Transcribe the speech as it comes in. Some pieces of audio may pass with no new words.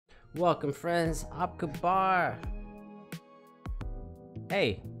Welcome, friends. Abkabar.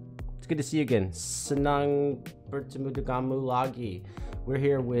 Hey, it's good to see you again. Senang bertemu lagi. We're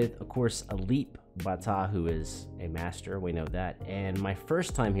here with, of course, Alip Bata, who is a master. We know that. And my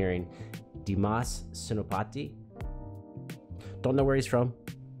first time hearing Dimas Senopati. Don't know where he's from.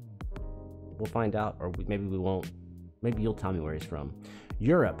 We'll find out, or maybe we won't. Maybe you'll tell me where he's from.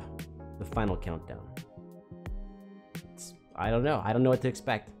 Europe, the final countdown. I don't know. I don't know what to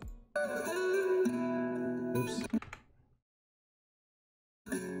expect. Oops.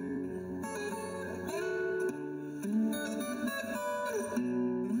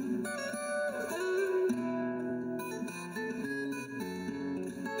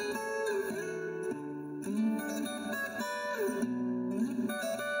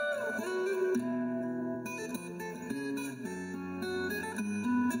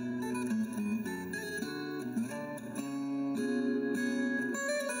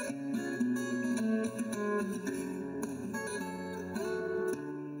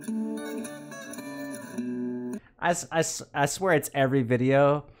 I swear it's every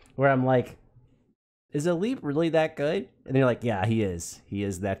video where I'm like, is Alip really that good? And they're like, yeah, he is. He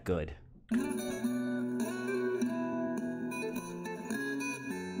is that good.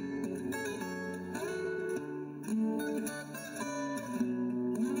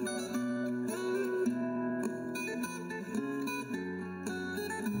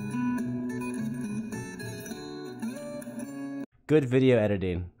 Good video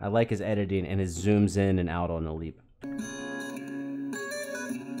editing. I like his editing and his zooms in and out on Alip.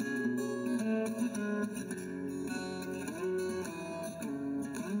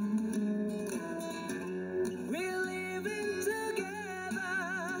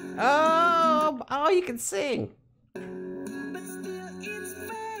 Oh, you can sing.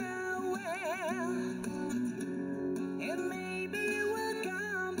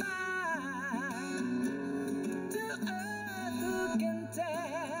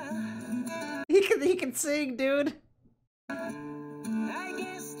 He can sing, dude. I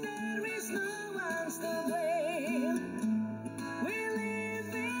guess there is no one to blame. We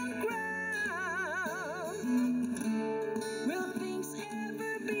live in ground. Will things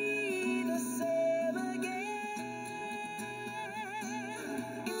ever be the same again?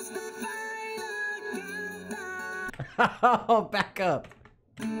 It's the final countdown. Oh, back up.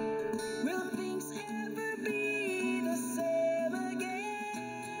 Will things ever be the same again?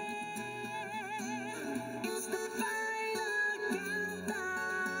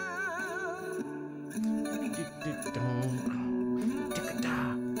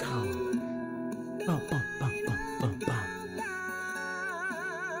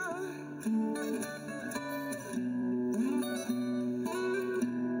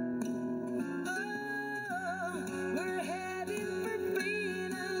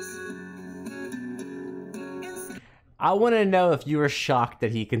 I want to know if you were shocked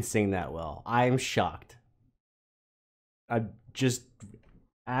that he can sing that well. I'm shocked. I'm just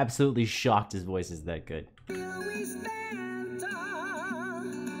absolutely shocked his voice is that good.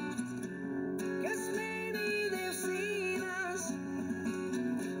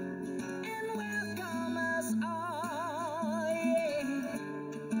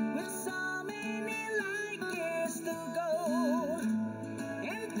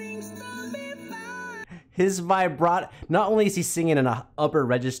 His vibrato, not only is he singing in an upper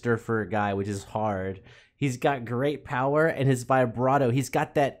register for a guy, which is hard, he's got great power, and his vibrato, he's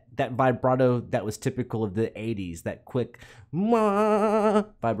got that vibrato that was typical of the 80s, that quick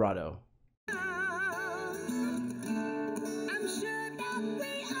vibrato.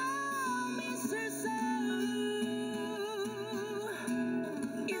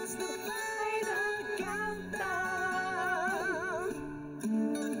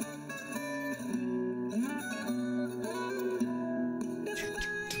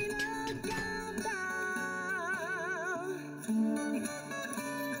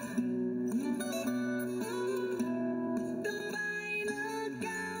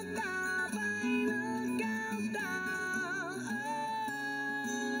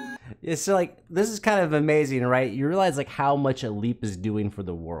 It's like, this is kind of amazing, right? You realize like how much Alip is doing for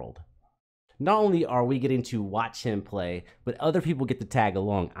the world. Not only are we getting to watch him play, but other people get to tag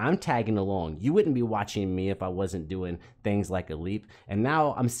along. I'm tagging along. You wouldn't be watching me if I wasn't doing things like Alip. And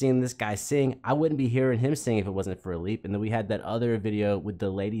now I'm seeing this guy sing. I wouldn't be hearing him sing if it wasn't for Alip. And then we had that other video with the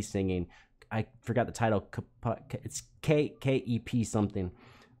lady singing. I forgot the title. It's K-E-P something.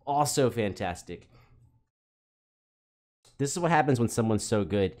 Also fantastic. This is what happens when someone's so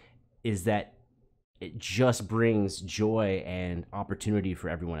good, is that it just brings joy and opportunity for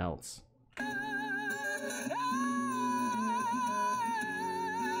everyone else.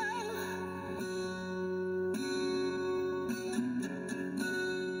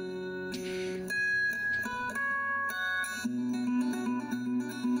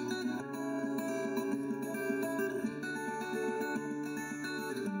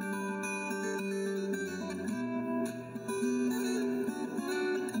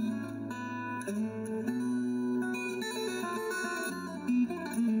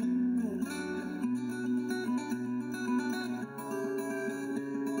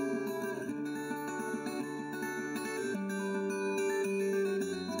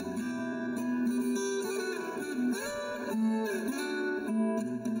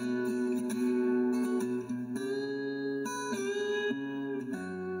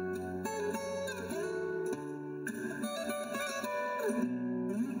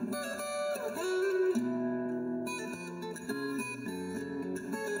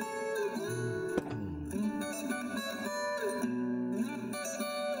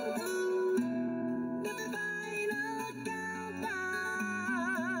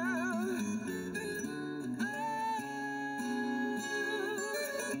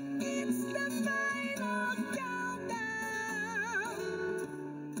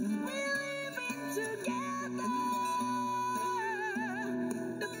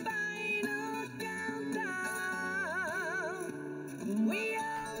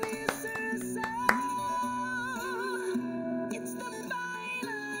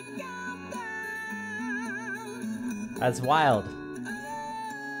 That's wild.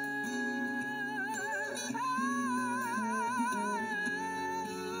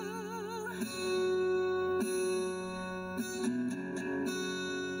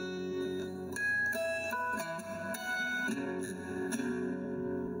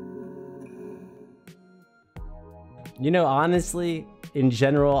 You know, honestly, in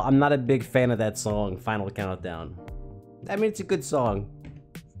general, I'm not a big fan of that song, Final Countdown. I mean, it's a good song.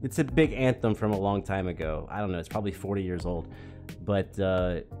 It's a big anthem from a long time ago. I don't know, it's probably 40 years old. But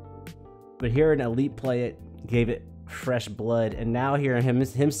hearing Alip play it gave it fresh blood, and now hearing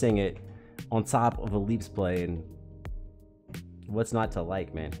him sing it on top of Alip's play, and what's not to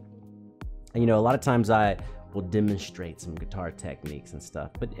like, man? And, you know, a lot of times I will demonstrate some guitar techniques and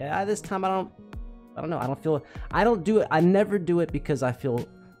stuff, but yeah, this time I don't know. I don't do it. I never do it because I feel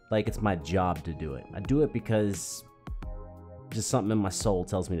like it's my job to do it. I do it because just something in my soul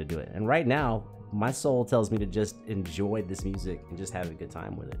tells me to do it. And right now, my soul tells me to just enjoy this music and just have a good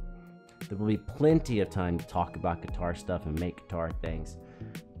time with it. There will be plenty of time to talk about guitar stuff and make guitar things.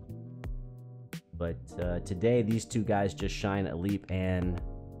 But today, these two guys just shine, Alip and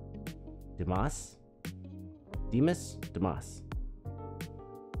Dimas.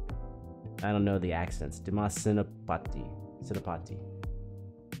 I don't know the accents. Dimas Senopati.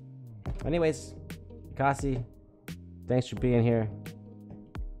 Anyways, Kasi, thanks for being here.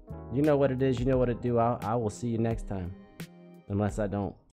 You know what it is. You know what to do. I will see you next time. Unless I don't.